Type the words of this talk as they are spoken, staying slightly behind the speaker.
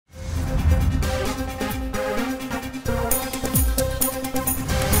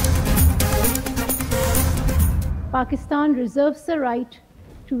Pakistan reserves the right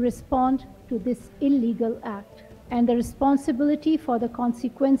to respond to this illegal act, and the responsibility for the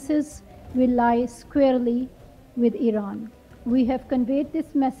consequences will lie squarely with Iran. We have conveyed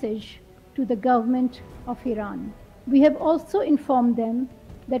this message to the government of Iran. We have also informed them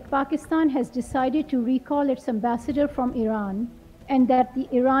that Pakistan has decided to recall its ambassador from Iran, and that the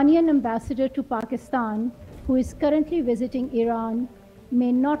Iranian ambassador to Pakistan, who is currently visiting Iran,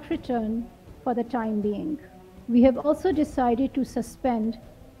 may not return for the time being. We have also decided to suspend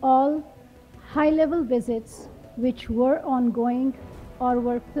all high-level visits which were ongoing or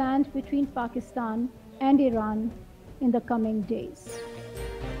were planned between Pakistan and Iran in the coming days.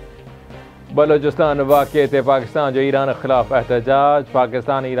 Balochistan वाक़े ते पाकिस्तान जो Iran ख़िलाफ़ एहतजाज।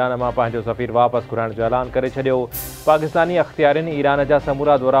 Pakistan Iran मां पंहिंजो सफ़ीर वापसि घुराइण जो ऐलान करे छॾियो। पाकिस्तानी अख़्तियारियुनि ईरान जा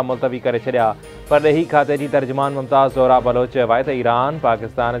समूरा दौरा मुलतवी करे छॾिया। परॾेही खाते जी तर्जुमान मुमताज़ ज़ोहरा बलोच चयो आहे त ईरान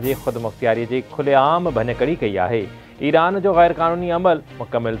पाकिस्तान जी ख़ुदमुख़्तियारीअ जी खुलेआम भञकड़ी कई आहे। ईरान जो गैर क़ानूनी अमल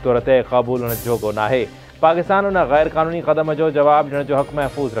मुकमिल तौर ते क़बूल हुअण जोॻो नाहे। पाकिस्तान उन गैर क़ानूनी क़दम जो जवाब ॾियण जो हक़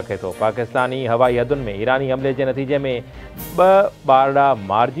महफ़ूज़ रखे थो। पाकिस्तानी हवाई हदुनि में ईरानी हमले जे नतीजे में 2 ॿारड़ा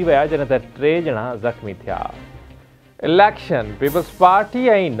मारिजी विया, जॾहिं त 3 ॼणा ज़ख़्मी थिया। इलेक्शन पीपल्स पार्टी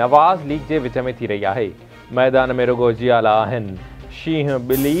ऐं नवाज़ लीग जे विच में थी रही आहे। मैदान में रुगो जियाला आहिनि। शींहुं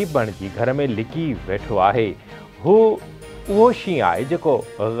ॿिली बणिजी घर में लिकी वेठो आहे। हू उहो शींहुं आहे जेको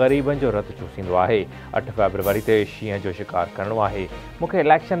ग़रीबनि जो रतु चूसींदो आहे। 8 फरवरी ते शींहं जो शिकार करणो आहे। मूंखे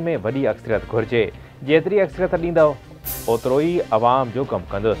इलेक्शन में वॾी अक्सरियत घुरिजे। जेतिरी अक्सरियत ॾींदव ओतिरो ई अवाम जो कमु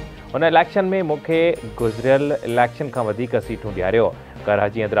कंदुसि। हुन इलेक्शन में मूंखे गुज़िरियल इलेक्शन खां वधीक सीटूं ॾियारियो।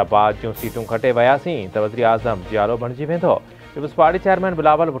 कराची हैदराबाद जूं सीटूं खटे वियासीं त वज़ीर आज़म जियालो बणिजी वेंदो। Peoples party chairman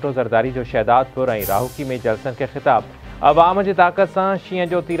Bilawal Bhutto Zardari जो शहदादपुर ऐं राहुकी में जलसनि खे ख़िताब। अवाम जी ताक़त सां शींहं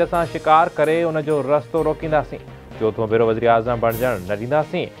जो तीर सां शिकार करे उन जो रस्तो रोकींदासीं। चोथों भेरो वज़ीर आज़म बणिजण न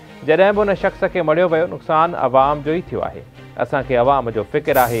ॾींदासीं। जॾहिं बि उन शख़्स खे मड़ियो वियो नुक़सानु अवाम जो ई थियो आहे। असांखे अवाम जो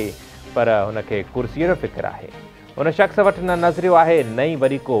फ़िक्र आहे, पर हुनखे कुर्सीअ जो फ़िक्र आहे। उन शख़्स वटि न नज़रियो आहे न ई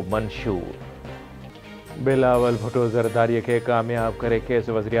वरी को मंशूर। बिलावल भुट्टो ज़रदारीअ खे कामयाब करे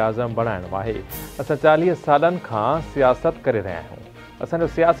खेसि वज़ीर आज़म बणाइणो आहे। असां 40 सालनि खां सियासत करे रहिया आहियूं। असांजो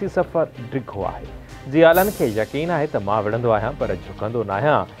सियासी सफ़र डिघो आहे। जियालनि खे यकीन आहे त मां विढ़ंदो आहियां, पर झुकंदो न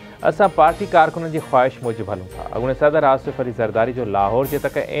आहियां। असां पार्टी कारकुननि जी ख़्वाहिश मूजिबि हलूं था। अॻूणे सदर आसिफ अली ज़रदारी जो लाहौर जे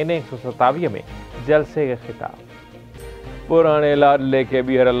तक NA 127 में जलसे खे ख़िताब। पुराणे लाडले खे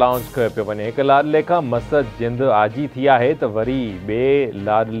ॿीहर लॉन्च कयो पियो वञे। हिकु लाडले खां मसद जिंद आजी थी आहे त वरी ॿिए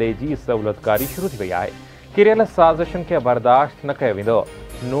लाडले जी सहूलियतकारी शुरू थी वई आहे। किरियल साज़िशुनि खे बर्दाश्त न कयो वेंदो।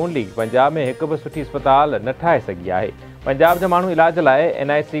 नून लीग पंजाब में हिकु बि सुठी अस्पताल न ठाहे सघी आहे। पंजाब जा माण्हू इलाज लाइ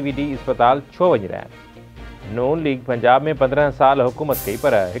NICVD अस्पताल छो वञी रहिया आहिनि। नून लीग पंजाब में 15 साल हुकूमत कई,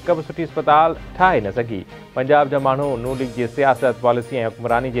 पर हिकु बि सुठी अस्पताल ठाहे न सघी। पंजाब जा माण्हू नून लीग जी सियासत, पॉलिसी ऐं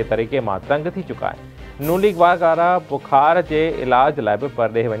हुक्मरानी जे तरीक़े मां तंग थी चुका आहिनि। नून लीग वारा बुखार जे इलाज लाइ बि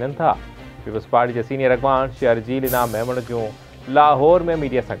परॾेह वञनि था। पीपल्स पार्टी जे सीनियर अॻवान शरजील इनाम मेमण जूं लाहौर में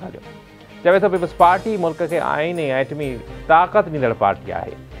मीडिया सां ॻाल्हियूं। चवे थो पीपल्स पार्टी मुल्क खे आइन ऐं एटमी ताक़त ॾींदड़ पार्टी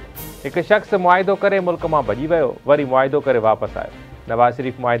आहे। हिकु शख़्स मुआइदो करे मुल्क मां भॼी वियो, वरी मुआइदो करे वापसि आयो। नवाज़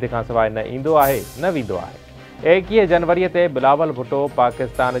शरीफ़ मुआइदे खां सवाइ न ईंदो आहे न वेंदो आहे। 21 जनवरीअ ते बिलावल भुट्टो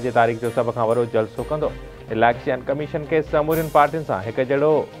पाकिस्तान जे तारीख़ जो सभ खां वॾो जलसो कंदो। इलेक्शन कमीशन खे समूरियुनि पार्टियुनि सां हिकु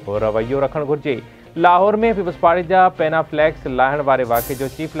जहिड़ो रवैयो रखणु घुरिजे। लाहौर में पीपल्स पार्टी जा पैनाफ्लैक्स लाहिण वारे वाक़े जो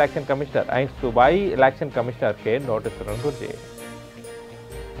चीफ इलेक्शन कमिश्नर ऐं सूबाई इलेक्शन कमिश्नर खे नोटिस करणु घुरिजे।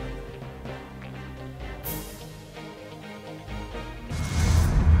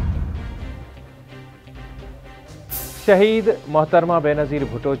 शहीद मोहतरमा बेनज़ीर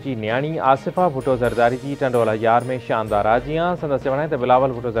भुट्टो जी न्याणी आसिफा भुट्टो ज़रदारी जी टंडोल हयार में शानदार आजियां। संदसि चवण आहे त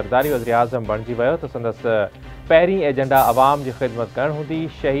बिलावल भुट्टो ज़रदारी वज़ीर आज़म बणिजी वियो त संदसि पहिरीं एजेंडा अवाम जी ख़िदमत करणु हूंदी।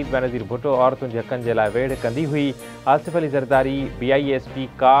 शहीद बेनज़ीर भुट्टो औरतुनि जे हक़नि जे लाइ वेड़ कंदी हुई। आसिफ अली ज़रदारी BISP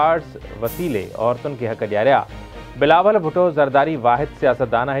कार्ड्स वसीले औरतुनि खे हक़ ॾियारिया। बिलावल भुट्टो ज़रदारी वाहिद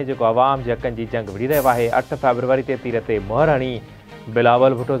सियासतदान आहे जेको अवाम जे हक़नि जी जंग विढ़ी रहियो आहे। 8 फरवरी ते तीर ते मोहर हणी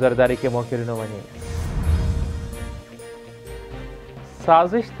बिलावल भुट्टो ज़रदारी खे मौक़ो ॾिनो वञे।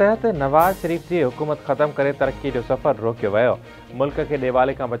 साज़िश तहत नवाज़ शरीफ़ जी हुकूमत ख़त्म करे तरक़ी जो सफ़र रोकियो वियो। मुल्क खे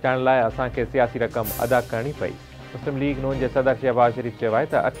ॾेवाले खां बचाइण लाइ असांखे सियासी रक़म अदा करणी पई। मुस्लिम लीग नून जे सदर शहबाज शरीफ़ चयो आहे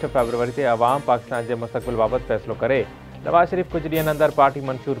त 8 फरवरी ते अवाम पाकिस्तान जे मुस्तक़बिल बाबति फ़ैसिलो करे। नवाज़ शरीफ़ कुझु ॾींहंनि अंदरि पार्टी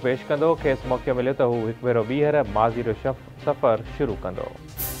मंशूर पेश कंदो। खेसि मौक़ो मिलियो त हू हिकु भेरो ॿीहर माज़ी जो सफ़र शुरू कंदो।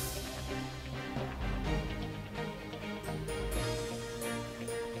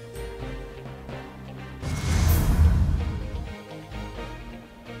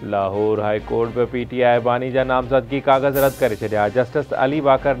 लाहौर हाई कोर्ट में PTI बानी जा नामज़दगी कागज़ रद्द करे छॾिया। जस्टिस अली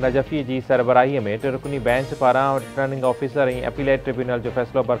बाकर नजफ़ी जी सरबराहीअ में 3 रुकनी बेंच पारां रिटर्निंग ऑफिसर ऐं अपीलेट ट्रिब्यूनल जो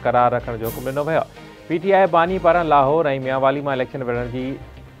फ़ैसिलो बरक़रार रखण जो हुकुम ॾिनो वियो। PTI बानी पारां लाहौर ऐं मियांवाली में इलेक्शन विढ़ण की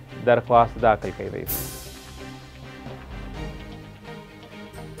दरख्वास्त दाख़िल कई वई।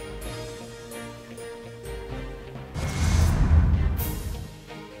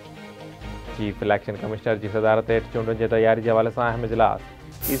 चीफ इलेक्शन कमिश्नर की सदारत हेठ चूंडुनि जी तैयारी के हवाले से अहम इजलास।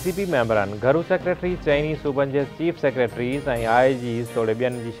 ECP मेंबरन, घरू सेक्रेटरी, चइनी सूबन के चीफ सेक्रेटरीज़ ऐं IGs तोड़े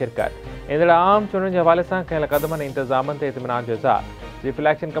ॿियनि जी शिरकत। ईंदड़ आम चूंडुनि के हवाले से कयल क़दमनि ऐं इंतज़ामनि ते इत्मीनान जो इज़हार। Chief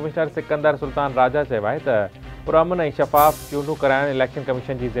election commissioner Sikandar Sultan Raja चयो आहे त पुरअमन ऐं शफ़ाफ़ चूंडूं कराइण इलेक्शन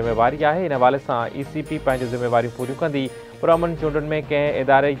कमीशन की जिम्मेवारी है। इन हवाले से ECP पंहिंजूं ज़िम्मेवारियूं पूरियूं कंदी। पुरअमन चूंडुनि में कंहिं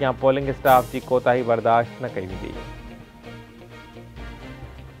इदारे या पोलिंग स्टाफ की कोताही बर्दाश्त न कई वेंदी।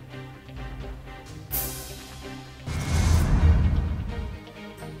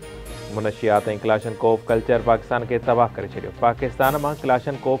 मुनशियात ऐं क्लाशनकोफ कल्चर पाकिस्तान के तबाह करे छॾियो। पाकिस्तान में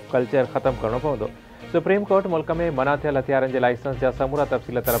क्लाशनकोफ कल्चर ख़त्म करणो पवंदो। सुप्रीम कोर्ट मुल्क में मना थियल हथियारनि के लाइसेंस जा समूरा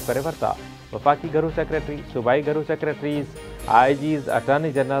तफ़सील तलब करे वरिता। वफ़ाक़ी घरू सेक्रेटरी, सूबाई घरू सेक्रेटरीज़, IGs,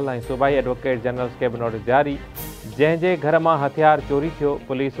 अटॉर्नी जनरल ऐं सूबाई एडवोकेट जनरल्स के भी नोटिस जारी। जंहिंजे घर में हथियार चोरी थियो,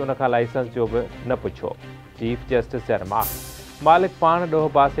 पुलिस उन खां लाइसेंस जो भी न पुछो। चीफ जस्टिस जा रिमार्क। मालिक पान ॾोह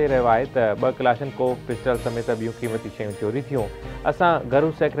पासे रहियो आहे त 2 क्लाशनकोफ पिस्टल समेत ॿियूं क़ीमती शयूं चोरी थियूं। असां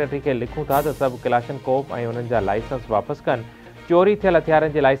घरू सेक्रेटरी के लिखूं था त सभु क्लाशनकोफ ऐं उन्हनि जा लाइसेंस वापसि कनि। चोरी थियल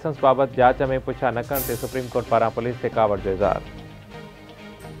हथियारनि जे लाइसेंस बाबति जांच में पुछा न करण ते सुप्रीम कोर्ट पारां पुलिस ते कावड़ जो इज़हार।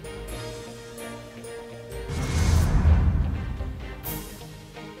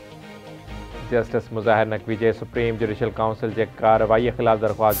 जस्टिस मुज़ाहिर नक़वी जे सुप्रीम जुडिशल काउंसिल के कार्रवाई ख़िलाफ़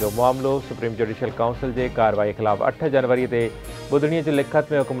दरख्वास्त जो मामलो। सुप्रीम जुडिशल काउंसिल के कार्रवाई ख़िलाफ़ 8 जनवरी ते बुधणीअ जो लिखत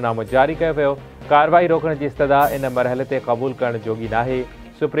में हुकुमनामो जारी किया वियो। कार्रवाई रोकण की इस्तदा इन मरहले ते क़बूल करण जोगी नाहे।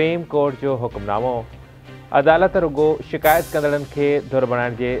 सुप्रीम कोर्ट जो हुकुमनामो अदालत रुगो शिकायत कंदड़नि खे धुर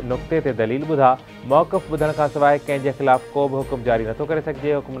बणाइण जे नुक़्ते ते दलील ॿुधा। मौक़िफ़ ॿुधण खां सवाइ कंहिंजे ख़िलाफ़ को भी हुकुम जारी नथो करे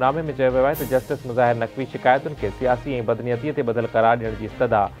सघिजे। हुकुमनामे में चयो वियो आहे त जस्टिस मुज़ाहिर नक़वी शिकायतुनि खे सियासी ऐं बदनीयतीअ ते बदल करार ॾियण जी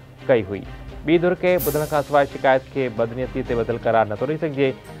इस्तदा कई हुई। ॿी धुर के ॿुधण खां सवाइ शिकायत के बदनीयती ते बदल करार नथो ॾेई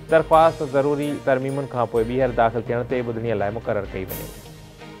सघिजे। दरख़्वास्त ज़रूरी तरमीमुनि खां पोइ ॿीहर दाख़िल थियण ते ॿुधणीअ लाइ मुक़ररु कई वञे।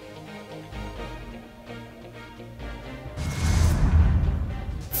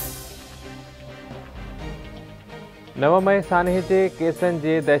 नव मई सानहे जे केसनि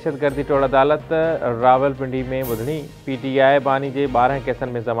जे दहशतगर्दी टोड़ अदालत रावलपिंडी में ॿुधणी। PTI बानी जे 12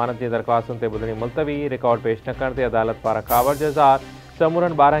 केसनि में ज़मानत जी दरख़्वास्तुनि ते ॿुधणी मुलतवी। रिकॉर्ड पेश न करण ते अदालत पारां कावड़ जो इज़हार।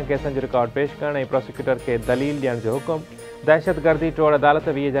 समूरनि 12 केसनि जो रिकॉर्ड पेश करण ऐं प्रोसिक्यूटर के दलील ॾियण जो हुकुम। दहशतगर्दी टोड़ अदालत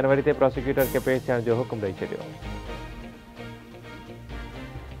 20 जनवरी ते प्रोसिक्यूटर के पेश थियण जो हुकुम ॾेई छॾियो।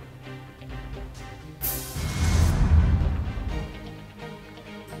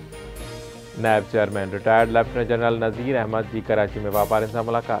 नायब चेयरमैन रिटायर्ड लेफ्टिनेंट जनरल नज़ीर अहमद की कराची में वापारियों से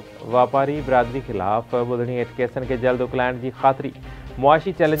मुलाकात। वापारी बिरादरी खिलाफ बुधणी हेठि केसनि के जल्द उकलाइण की ख़ातिरी।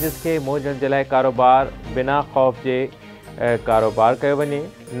 मुआशी चैलेंजिस के मुंहुं ॾियण जे लाइ कारोबार बिना ख़ौफ़ जे कारोबार कयो वञे।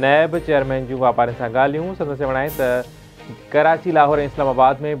 नायब चेयरमैन जूं वापारियों से ॻाल्हियूं। सदस्य वणाए त कराची, लाहौर ऐं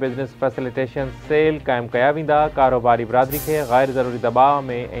इस्लामाबाद में बिज़नेस फैसिलिटेशन सेल क़ाइमु कया वेंदा। कारोबारी बिरादरी के गैर ज़रूरी दबाव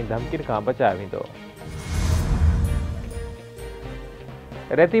में ऐं धमकियुनि खां बचायो वेंदो।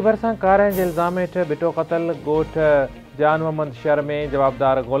 रेती भरसां कार जे इल्ज़ाम हेठ बिटो क़तल। ॻोठ जान मोहम्मद शहर में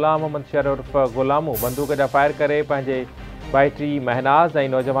जवाबदार ग़ुलाम मोहम्मद शहर उर्फ़ ग़ुलामू बंदूक जा फायर करे पंहिंजे भाइटी महनाज़ ऐं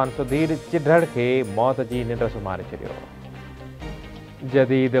नौजवान सुधीर चिढ़ड़ के मौत की निंड सुम्हारे छॾियो।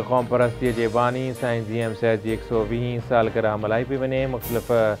 जदीद क़ौम परस्तीअ जे बानी साईं GM सैद जी 120 सालगिरह मल्हाई पई वञे।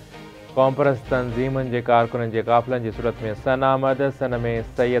 मुख़्तलिफ़ क़ौम परस्त तंज़ीमुनि जे कारकुननि जे काफ़िलनि जी सूरत में सन आमद। सन में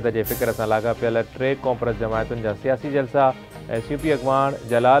सैयद जे फ़िक्र सां लाॻापियल 3 क़ौम परस्त जमायतुनि जा सियासी जलसा। SUP अॻवान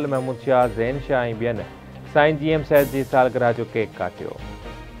जलाल महमूद शाह, ज़ैन शाह ऐं ॿियनि साईं GM सैद जी सालगिरह जो केक काटियो।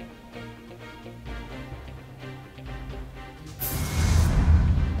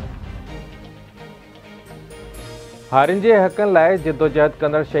 हारियुनि जे हक़नि लाइ जिदोजहद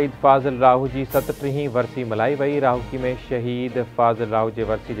कंदड़ शहीद फाज़िल राहू जी 37वीं वरसी मल्हाई वई। राहूकी में शहीद फाज़िल राहू जे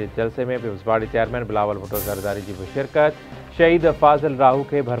वरसी जे जलसे में peoples party chairman Bilawal Bhutto Zardari जी भी शिरकत। शहीद फाज़िल राहू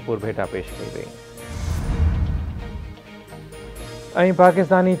के भरपूर भेटा पेश कई वई। ऐं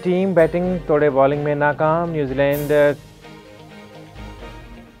पाकिस्तानी टीम बैटिंग तोड़े बॉलिंग में नाकाम। न्यूज़ीलैंड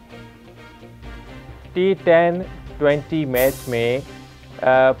T10-20 मैच में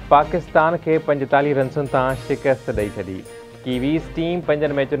पाकिस्तान के 45 रन्सुनि तां शिकस्त ॾेई छॾी। कीवीज़ टीम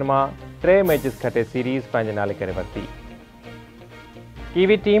 5 मैचुनि मां 3 मैचिस खटे सीरीज़ पंहिंजे नाले करे वरिती।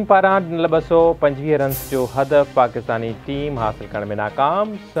 कीवी टीम पारां 225 रन्स जो हदफ़ पाकिस्तानी टीम हासिल करण में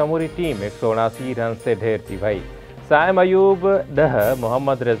नाकाम। समूरी टीम 179 रन्स ते ढेर थी वई। साइम अयूब 10,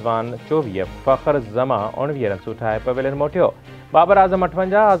 मोहम्मद रिज़वान 24, फ़ख्र ज़मा 19 रन्स उठाए पवेलियन मोटियो। बाबर आज़म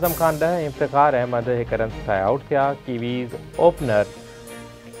 58, आज़म खान 10 ऐं इफ्तिखार अहमद 1 रन ठाहे आउट थिया। Kiwis opener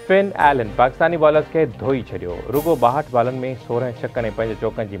Finn Allen Pakistani bowlers के धोई छॾियो। रुगो 62 बॉलनि में 16 छकनि ऐं 5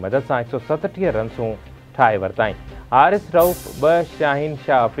 चौकनि जी मदद सां 137 रन्सूं ठाहे वरिताईं। हारिस रऊफ़ 2, शाहीन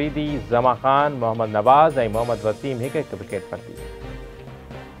शाह अफरीदी, ज़मा ख़ान, मोहम्मद नवाज़ ऐं मोहम्मद वसीम हिकु विकेट वरिती।